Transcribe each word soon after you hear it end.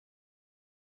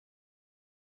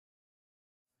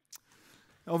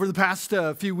Over the past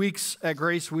few weeks at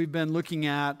Grace, we've been looking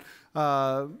at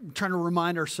trying to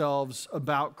remind ourselves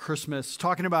about Christmas,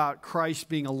 talking about Christ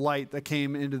being a light that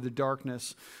came into the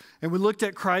darkness. And we looked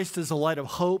at Christ as a light of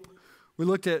hope. We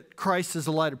looked at Christ as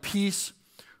a light of peace.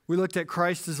 We looked at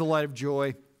Christ as a light of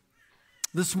joy.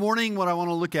 This morning, what I want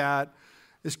to look at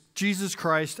is Jesus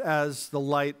Christ as the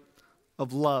light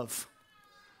of love.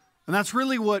 And that's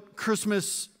really what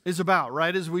Christmas is about,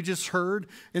 right? As we just heard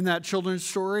in that children's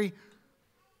story,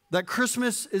 that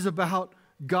Christmas is about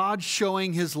God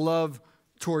showing his love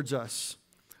towards us.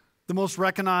 The most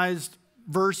recognized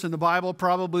verse in the Bible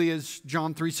probably is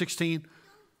John 3:16.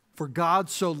 For God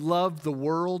so loved the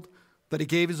world that he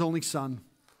gave his only Son,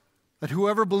 that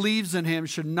whoever believes in him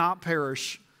should not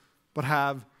perish, but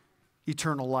have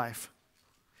eternal life.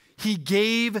 He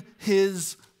gave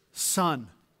his Son.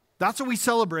 That's what we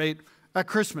celebrate at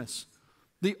Christmas.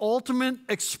 The ultimate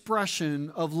expression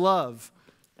of love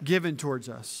given towards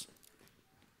us.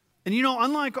 And you know,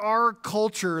 unlike our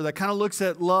culture that kind of looks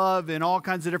at love in all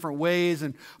kinds of different ways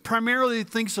and primarily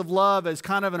thinks of love as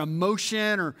kind of an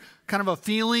emotion or kind of a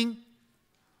feeling,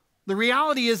 the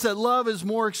reality is that love is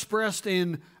more expressed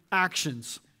in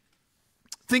actions.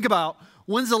 Think about,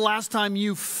 when's the last time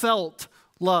you felt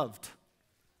loved?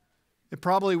 It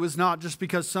probably was not just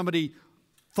because somebody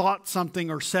thought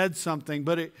something or said something,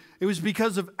 but it was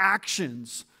because of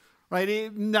actions,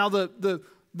 right? Now,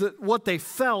 what they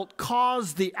felt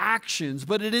caused the actions,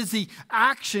 but it is the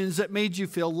actions that made you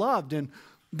feel loved. And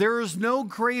there is no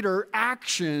greater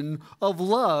action of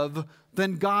love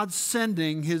than God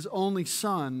sending his only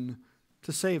Son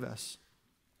to save us.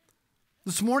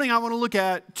 This morning, I want to look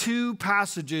at two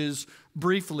passages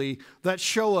briefly that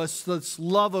show us this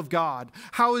love of God.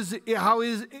 How it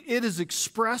is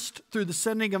expressed through the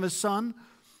sending of his Son,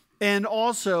 and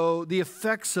also the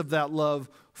effects of that love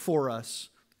for us.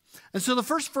 And so the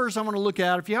first verse I want to look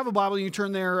at, if you have a Bible, you can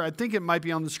turn there. I think it might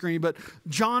be on the screen, but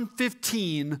John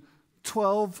 15,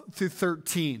 12 through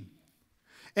 13.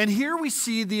 And here we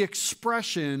see the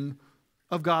expression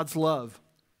of God's love.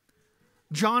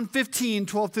 John 15,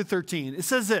 12 through 13. It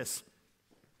says this: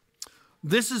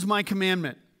 "This is my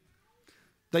commandment,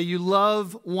 that you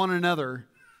love one another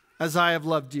as I have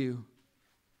loved you.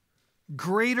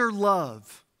 Greater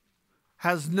love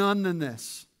has none than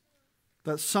this,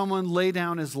 that someone lay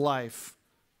down his life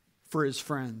for his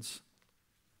friends."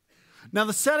 Now,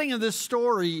 the setting of this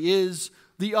story is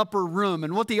the upper room.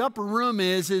 And what the upper room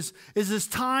is this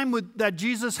time that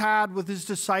Jesus had with his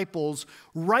disciples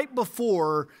right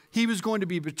before he was going to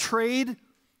be betrayed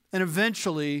and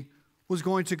eventually was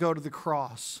going to go to the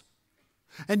cross.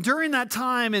 And during that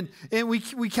time, and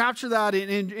we capture that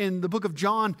in the book of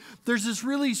John, there's this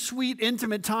really sweet,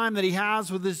 intimate time that he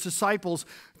has with his disciples,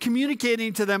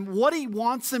 communicating to them what he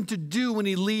wants them to do when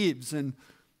he leaves. And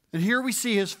here we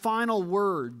see his final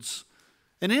words.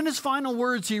 And in his final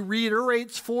words, he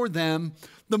reiterates for them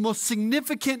the most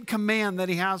significant command that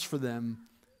he has for them.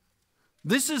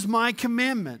 "This is my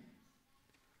commandment,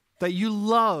 that you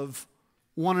love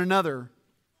one another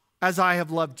as I have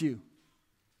loved you.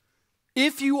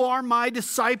 If you are my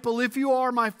disciple, if you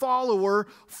are my follower,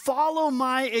 follow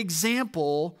my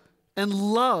example and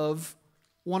love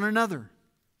one another."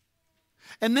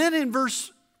 And then in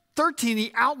verse 13,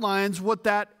 he outlines what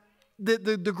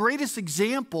the greatest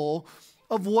example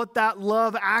of what that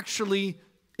love actually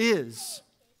is.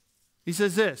 He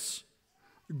says this: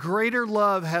 "Greater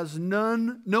love has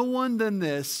no one than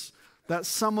this, that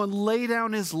someone lay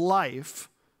down his life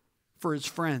for his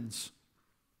friends."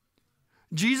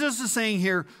 Jesus is saying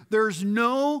here, there's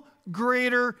no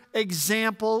greater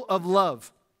example of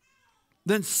love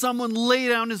than someone lay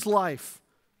down his life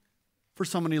for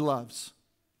someone he loves.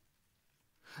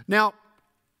 Now,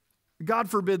 God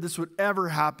forbid this would ever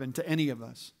happen to any of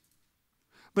us.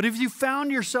 But if you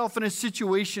found yourself in a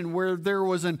situation where there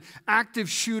was an active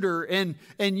shooter and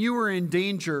you were in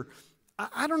danger,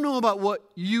 I don't know about what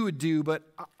you would do, but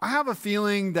I have a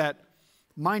feeling that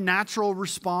my natural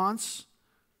response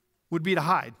would be to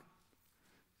hide,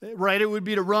 right? It would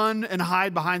be to run and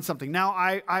hide behind something. Now,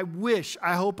 I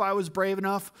hope I was brave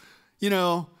enough,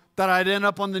 that I'd end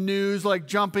up on the news like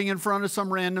jumping in front of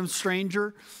some random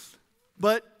stranger.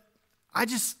 But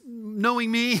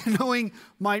knowing me, knowing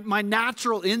my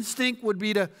natural instinct would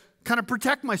be to kind of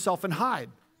protect myself and hide.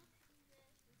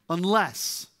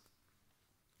 Unless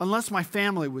my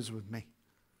family was with me.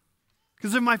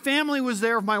 Because if my family was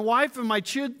there, if my wife and my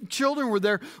children were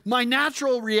there, my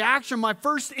natural reaction, my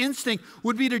first instinct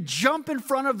would be to jump in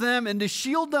front of them and to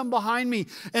shield them behind me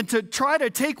and to try to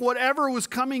take whatever was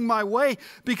coming my way,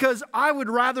 because I would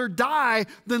rather die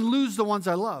than lose the ones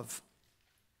I love.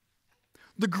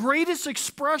 the greatest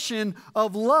expression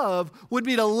of love would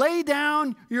be to lay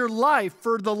down your life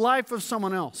for the life of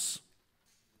someone else.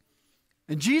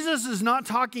 And Jesus is not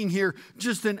talking here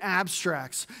just in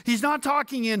abstracts. He's not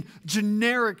talking in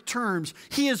generic terms.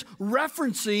 He is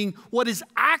referencing what is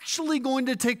actually going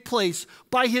to take place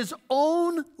by his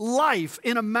own life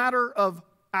in a matter of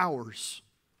hours.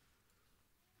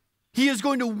 He is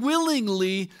going to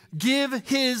willingly give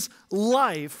his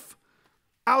life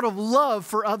out of love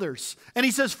for others. And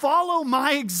he says, follow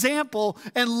my example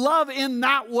and love in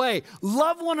that way.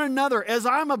 Love one another as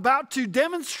I'm about to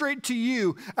demonstrate to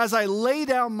you as I lay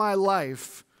down my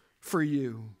life for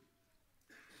you.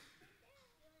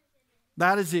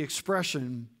 That is the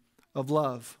expression of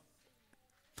love.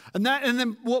 And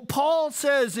then what Paul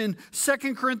says in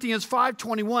 2 Corinthians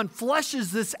 5:21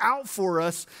 fleshes this out for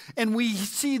us, and we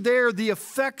see there the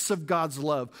effects of God's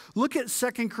love. Look at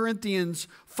 2 Corinthians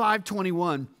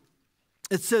 5:21.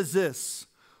 It says this,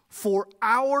 for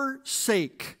our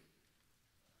sake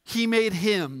he made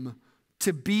him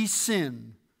to be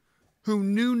sin, who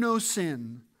knew no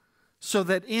sin, so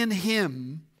that in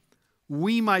him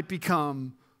we might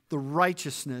become the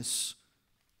righteousness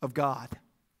of God.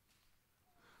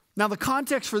 Now, the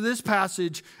context for this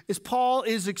passage is Paul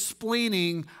is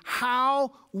explaining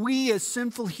how we as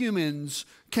sinful humans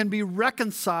can be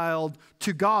reconciled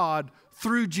to God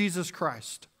through Jesus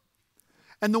Christ.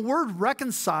 And the word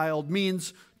reconciled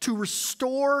means to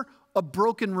restore a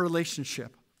broken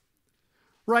relationship.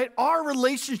 Right? Our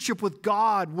relationship with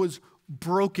God was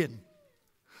broken.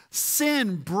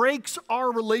 Sin breaks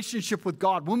our relationship with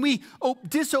God. When we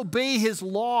disobey his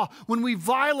law, when we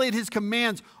violate his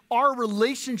commands, our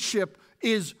relationship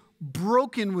is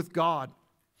broken with God.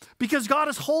 Because God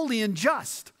is holy and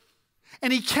just.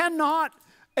 And he cannot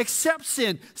accept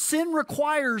sin. Sin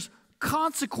requires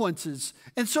consequences.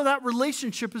 And so that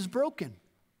relationship is broken.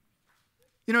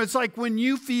 You know, it's like when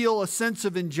you feel a sense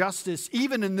of injustice,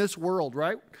 even in this world,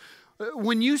 right?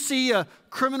 When you see a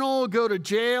criminal go to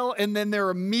jail and then they're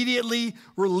immediately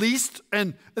released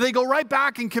and they go right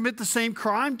back and commit the same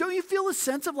crime, don't you feel a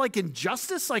sense of like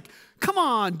injustice? Like, come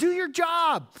on, do your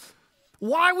job.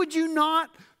 Why would you not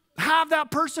have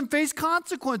that person face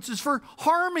consequences for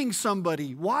harming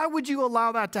somebody? Why would you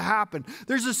allow that to happen?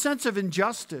 There's a sense of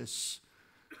injustice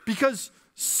because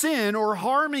sin or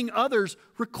harming others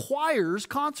requires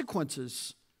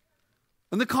consequences.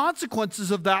 And the consequences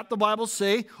of that, the Bible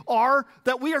say, are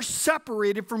that we are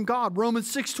separated from God. Romans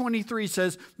 6:23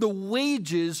 says, the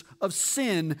wages of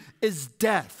sin is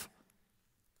death.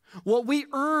 What we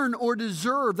earn or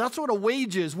deserve, that's what a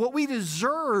wage is. What we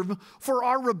deserve for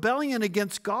our rebellion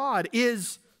against God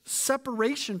is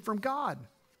separation from God.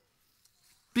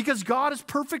 Because God is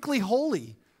perfectly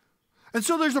holy. And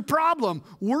so there's a problem.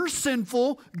 We're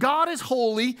sinful. God is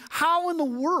holy. How in the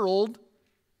world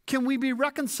can we be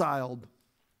reconciled?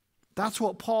 That's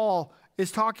what Paul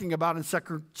is talking about in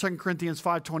 2 Corinthians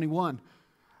 5:21.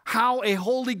 How a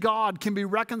holy God can be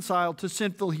reconciled to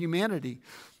sinful humanity.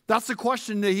 That's the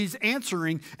question that he's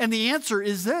answering. And the answer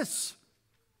is this.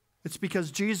 It's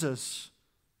because Jesus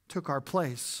took our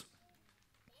place.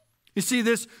 You see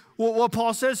this, what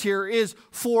Paul says here is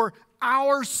for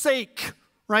our sake,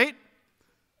 right?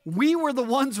 We were the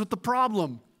ones with the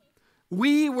problem.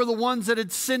 We were the ones that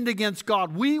had sinned against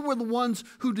God. We were the ones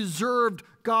who deserved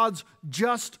God's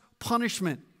just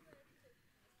punishment.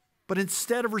 But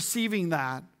instead of receiving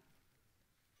that,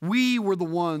 we were the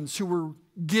ones who were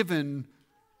given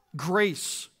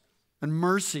grace and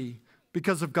mercy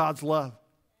because of God's love.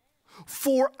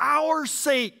 For our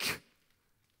sake,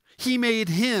 he made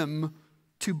him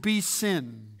to be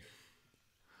sin.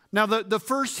 Now, the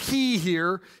first he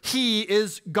here, he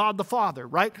is God the Father,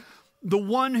 right? The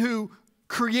one who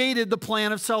created the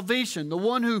plan of salvation, the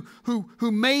one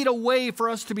who made a way for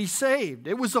us to be saved.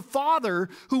 It was the Father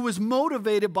who was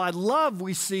motivated by love,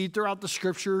 we see throughout the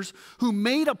Scriptures, who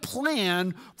made a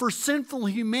plan for sinful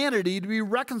humanity to be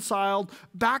reconciled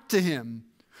back to him.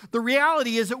 The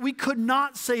reality is that we could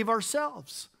not save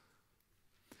ourselves.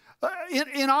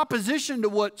 In opposition to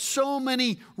what so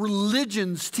many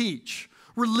religions teach,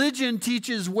 religion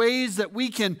teaches ways that we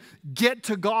can get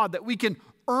to God, that we can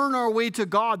earn our way to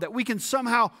God, that we can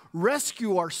somehow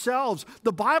rescue ourselves.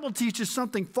 The Bible teaches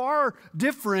something far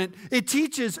different. It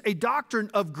teaches a doctrine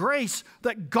of grace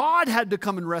that God had to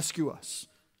come and rescue us,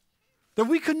 that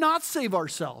we could not save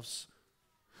ourselves,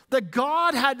 that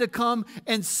God had to come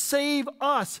and save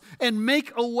us and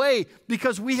make a way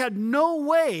because we had no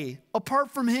way apart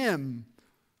from him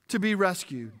to be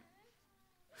rescued.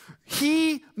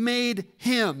 He made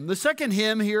him. The second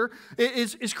him here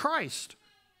is Christ.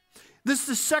 This is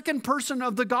the second person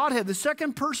of the Godhead, the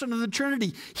second person of the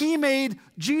Trinity. He made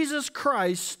Jesus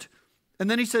Christ, and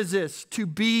then he says this, to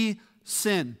be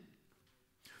sin.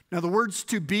 Now, the words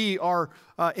to be are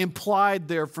implied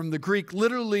there from the Greek.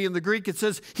 Literally in the Greek, it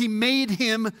says he made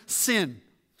him sin.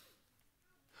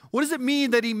 What does it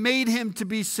mean that he made him to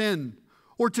be sin?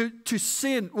 Or to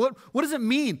sin? What does it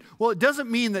mean? Well, it doesn't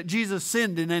mean that Jesus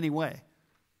sinned in any way.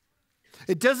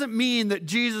 It doesn't mean that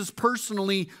Jesus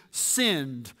personally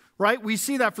sinned, right? We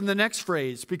see that from the next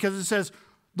phrase because it says,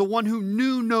 the one who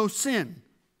knew no sin.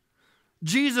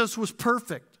 Jesus was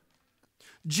perfect.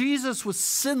 Jesus was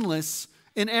sinless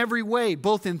in every way,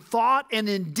 both in thought and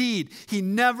in deed. He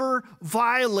never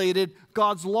violated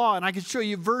God's law. And I can show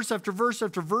you verse after verse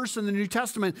after verse in the New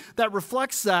Testament that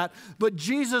reflects that. But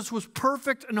Jesus was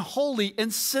perfect and holy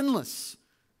and sinless.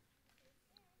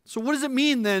 So what does it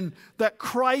mean then that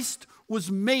Christ was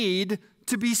made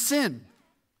to be sin?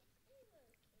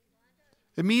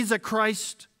 It means that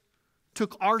Christ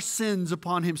took our sins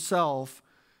upon himself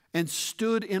and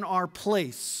stood in our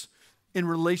place in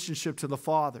relationship to the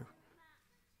Father.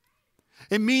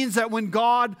 It means that when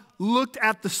God looked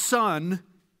at the Son,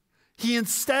 he,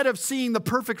 instead of seeing the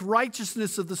perfect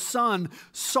righteousness of the Son,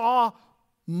 saw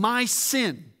my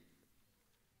sin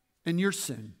and your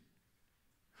sin.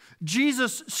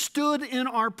 Jesus stood in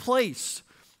our place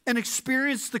and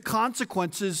experienced the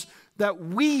consequences that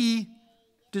we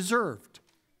deserved.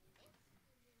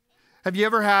 Have you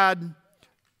ever had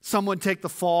someone take the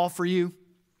fall for you?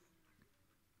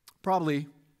 Probably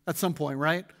at some point,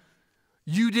 right?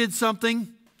 You did something.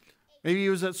 Maybe it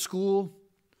was at school.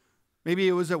 Maybe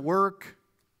it was at work.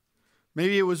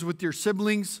 Maybe it was with your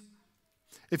siblings.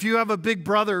 If you have a big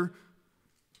brother,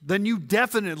 then you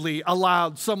definitely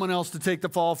allowed someone else to take the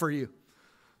fall for you.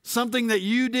 Something that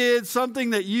you did, something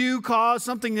that you caused,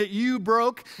 something that you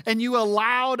broke, and you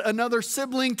allowed another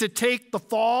sibling to take the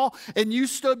fall, and you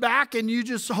stood back and you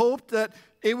just hoped that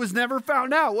it was never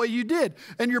found out what you did.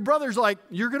 And your brother's like,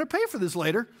 you're going to pay for this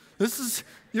later. Something's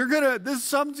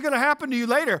going to happen to you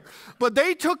later. But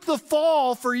they took the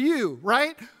fall for you,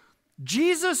 right?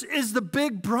 Jesus is the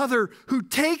big brother who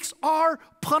takes our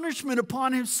punishment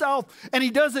upon himself, and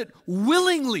he does it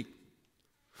willingly,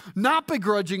 not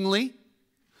begrudgingly,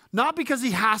 not because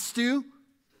he has to,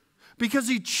 because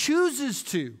he chooses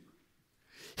to.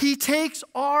 He takes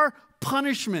our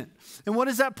punishment. And what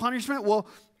is that punishment? Well,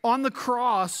 on the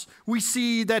cross, we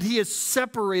see that he is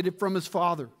separated from his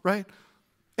Father, right?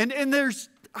 And there's,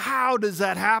 how does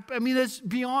that happen? I mean, it's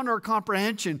beyond our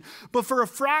comprehension. But for a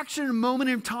fraction of a moment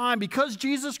in time, because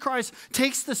Jesus Christ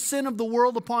takes the sin of the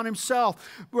world upon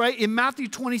himself, right? In Matthew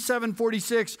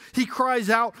 27:46, he cries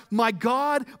out, my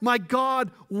God,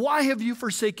 why have you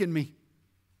forsaken me?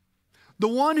 The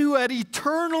one who had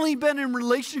eternally been in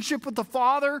relationship with the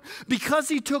Father, because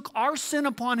he took our sin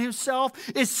upon himself,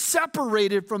 is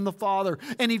separated from the Father.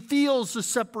 And he feels the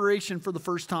separation for the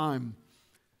first time.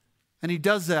 And he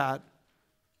does that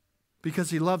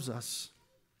because he loves us.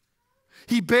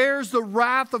 He bears the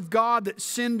wrath of God that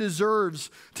sin deserves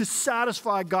to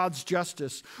satisfy God's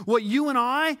justice. What you and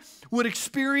I would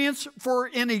experience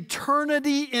for an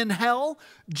eternity in hell,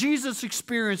 Jesus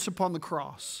experienced upon the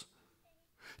cross.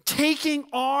 Taking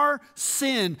our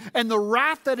sin and the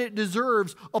wrath that it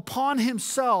deserves upon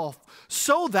himself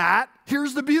so that,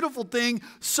 here's the beautiful thing,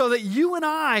 so that you and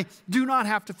I do not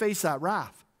have to face that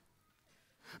wrath.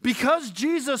 Because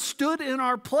Jesus stood in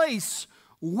our place,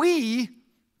 we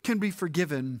can be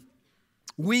forgiven.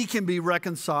 We can be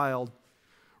reconciled.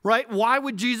 Right? Why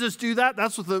would Jesus do that?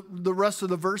 That's what the rest of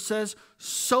the verse says.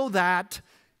 So that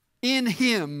in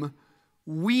him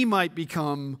we might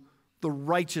become the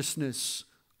righteousness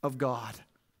of God.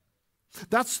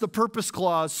 That's the purpose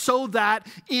clause. So that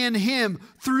in him,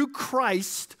 through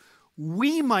Christ,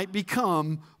 we might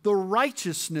become the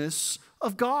righteousness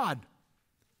of God.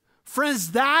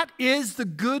 Friends, that is the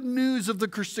good news of the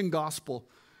Christian gospel.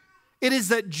 It is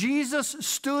that Jesus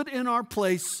stood in our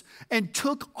place and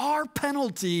took our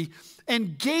penalty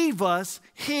and gave us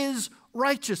his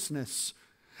righteousness.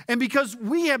 And because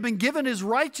we have been given his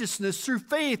righteousness through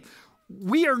faith,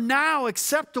 we are now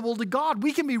acceptable to God.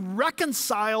 We can be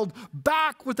reconciled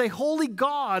back with a holy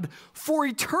God for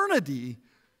eternity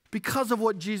because of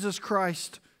what Jesus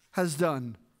Christ has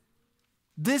done.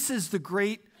 This is the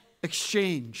great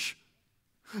exchange.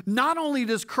 Not only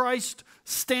does Christ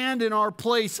stand in our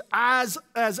place as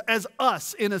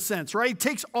us, in a sense, right? He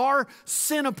takes our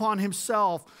sin upon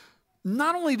himself.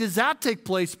 Not only does that take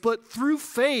place, but through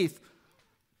faith,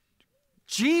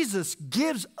 Jesus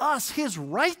gives us his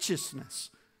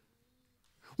righteousness.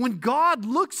 When God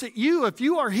looks at you, if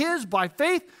you are his by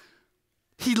faith,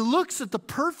 he looks at the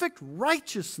perfect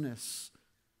righteousness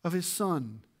of his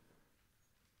Son.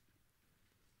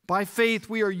 By faith,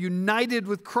 we are united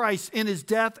with Christ in his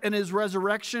death and his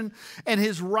resurrection, and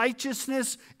his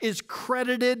righteousness is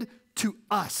credited to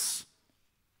us.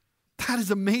 That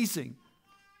is amazing.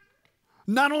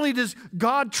 Not only does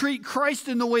God treat Christ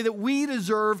in the way that we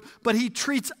deserve, but he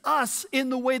treats us in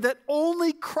the way that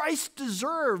only Christ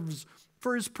deserves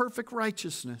for his perfect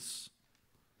righteousness.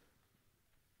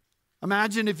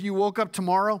 Imagine if you woke up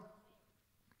tomorrow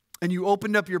and you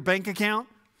opened up your bank account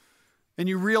and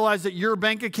you realized that your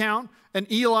bank account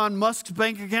and Elon Musk's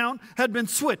bank account had been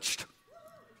switched.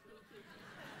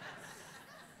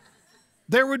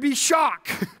 There would be shock.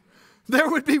 There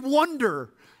would be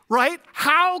wonder, right?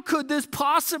 How could this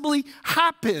possibly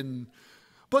happen?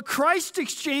 But Christ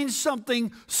exchanged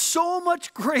something so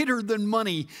much greater than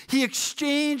money. He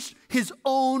exchanged his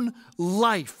own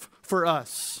life for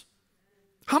us.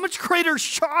 How much greater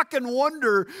shock and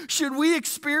wonder should we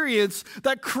experience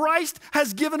that Christ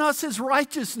has given us his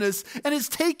righteousness and has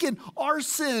taken our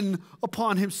sin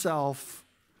upon himself?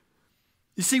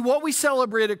 You see, what we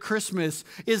celebrate at Christmas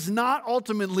is not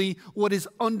ultimately what is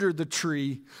under the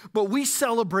tree, but we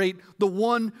celebrate the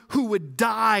one who would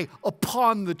die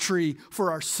upon the tree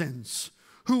for our sins,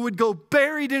 who would go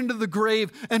buried into the grave,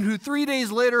 and who 3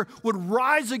 days later would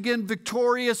rise again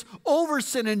victorious over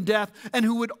sin and death, and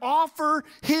who would offer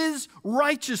his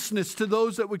righteousness to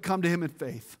those that would come to him in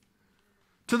faith.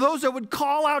 To those that would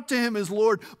call out to him as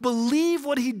Lord, believe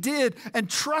what he did, and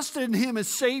trust in him as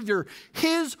Savior,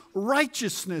 his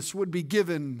righteousness would be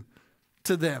given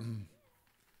to them.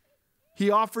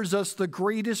 He offers us the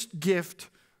greatest gift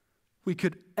we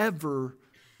could ever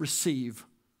receive.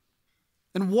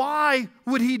 And why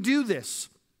would he do this?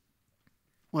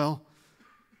 Well,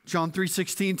 John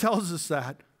 3:16 tells us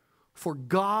that. For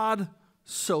God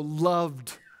so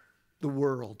loved the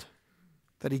world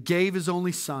that he gave his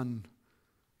only Son,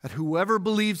 that whoever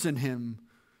believes in him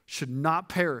should not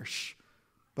perish,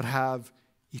 but have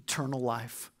eternal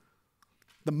life.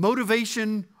 The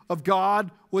motivation of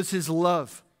God was his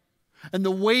love. And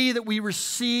the way that we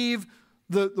receive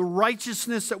the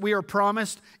righteousness that we are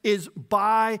promised is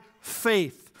by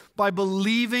faith, by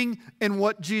believing in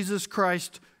what Jesus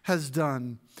Christ has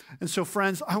done. And so,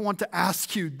 friends, I want to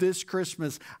ask you this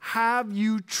Christmas, have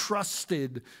you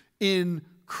trusted in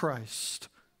Christ?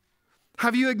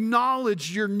 Have you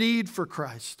acknowledged your need for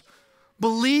Christ?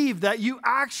 Believe that you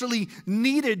actually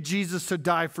needed Jesus to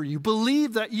die for you.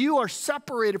 Believe that you are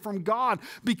separated from God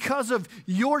because of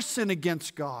your sin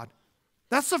against God.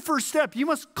 That's the first step. You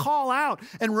must call out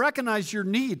and recognize your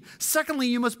need. Secondly,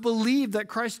 you must believe that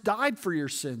Christ died for your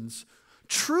sins.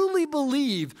 Truly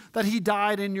believe that he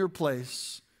died in your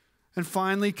place. And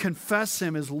finally, confess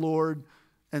him as Lord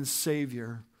and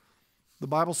Savior. The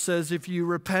Bible says if you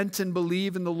repent and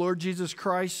believe in the Lord Jesus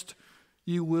Christ,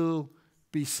 you will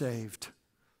be saved.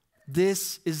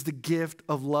 This is the gift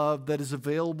of love that is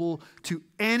available to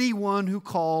anyone who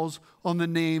calls on the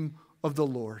name of the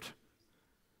Lord.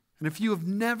 And if you have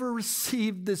never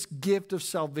received this gift of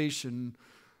salvation,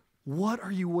 what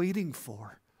are you waiting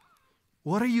for?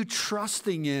 What are you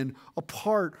trusting in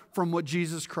apart from what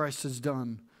Jesus Christ has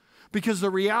done? Because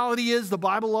the reality is, the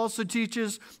Bible also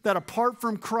teaches that apart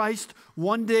from Christ,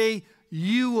 one day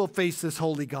you will face this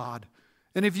holy God.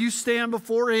 And if you stand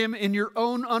before him in your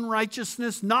own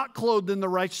unrighteousness, not clothed in the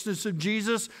righteousness of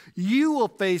Jesus, you will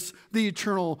face the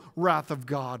eternal wrath of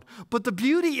God. But the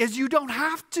beauty is you don't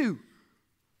have to.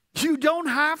 You don't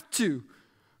have to.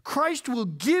 Christ will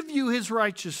give you his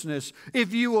righteousness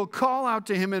if you will call out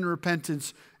to him in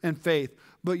repentance and faith.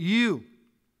 But you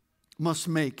must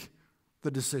make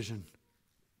the decision.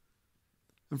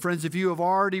 And friends, if you have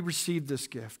already received this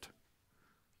gift,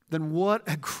 then what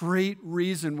a great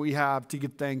reason we have to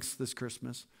give thanks this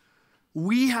Christmas.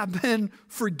 We have been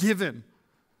forgiven.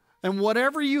 And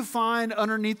whatever you find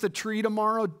underneath the tree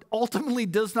tomorrow ultimately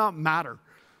does not matter.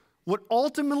 What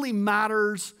ultimately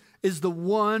matters is the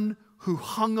one who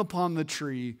hung upon the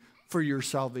tree for your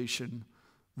salvation.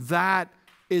 That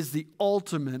is the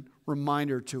ultimate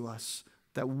reminder to us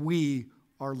that we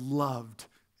are loved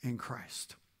in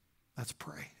Christ. Let's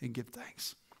pray and give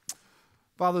thanks.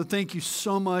 Father, thank you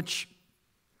so much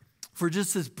for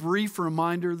just this brief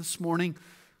reminder this morning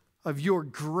of your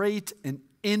great and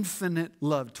infinite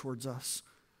love towards us.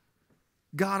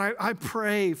 God, I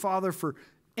pray, Father, for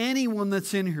anyone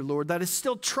that's in here, Lord, that is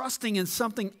still trusting in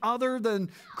something other than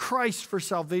Christ for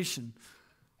salvation.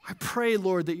 I pray,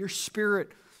 Lord, that your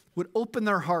Spirit would open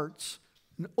their hearts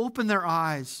and open their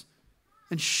eyes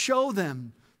and show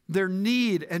them their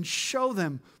need and show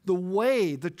them the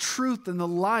way, the truth, and the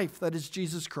life that is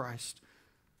Jesus Christ.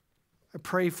 I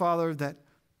pray, Father, that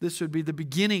this would be the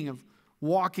beginning of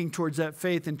walking towards that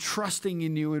faith and trusting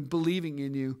in you and believing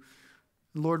in you.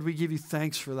 Lord, we give you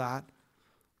thanks for that.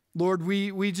 Lord,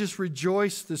 we just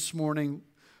rejoice this morning,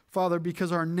 Father,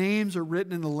 because our names are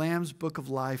written in the Lamb's book of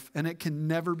life, and it can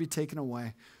never be taken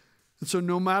away. And so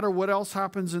no matter what else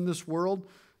happens in this world,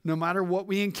 no matter what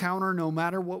we encounter, no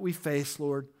matter what we face,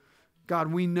 Lord,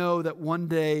 God, we know that one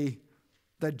day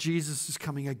that Jesus is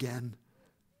coming again.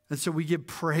 And so we give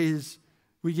praise,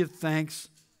 we give thanks,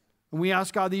 and we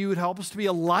ask, God, that you would help us to be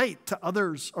a light to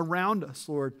others around us,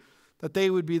 Lord, that they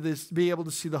would be able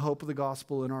to see the hope of the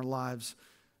gospel in our lives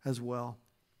as well.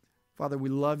 Father, we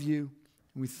love you,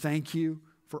 and we thank you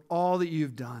for all that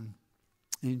you've done.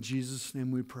 In Jesus'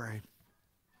 name we pray.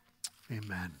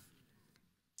 Amen.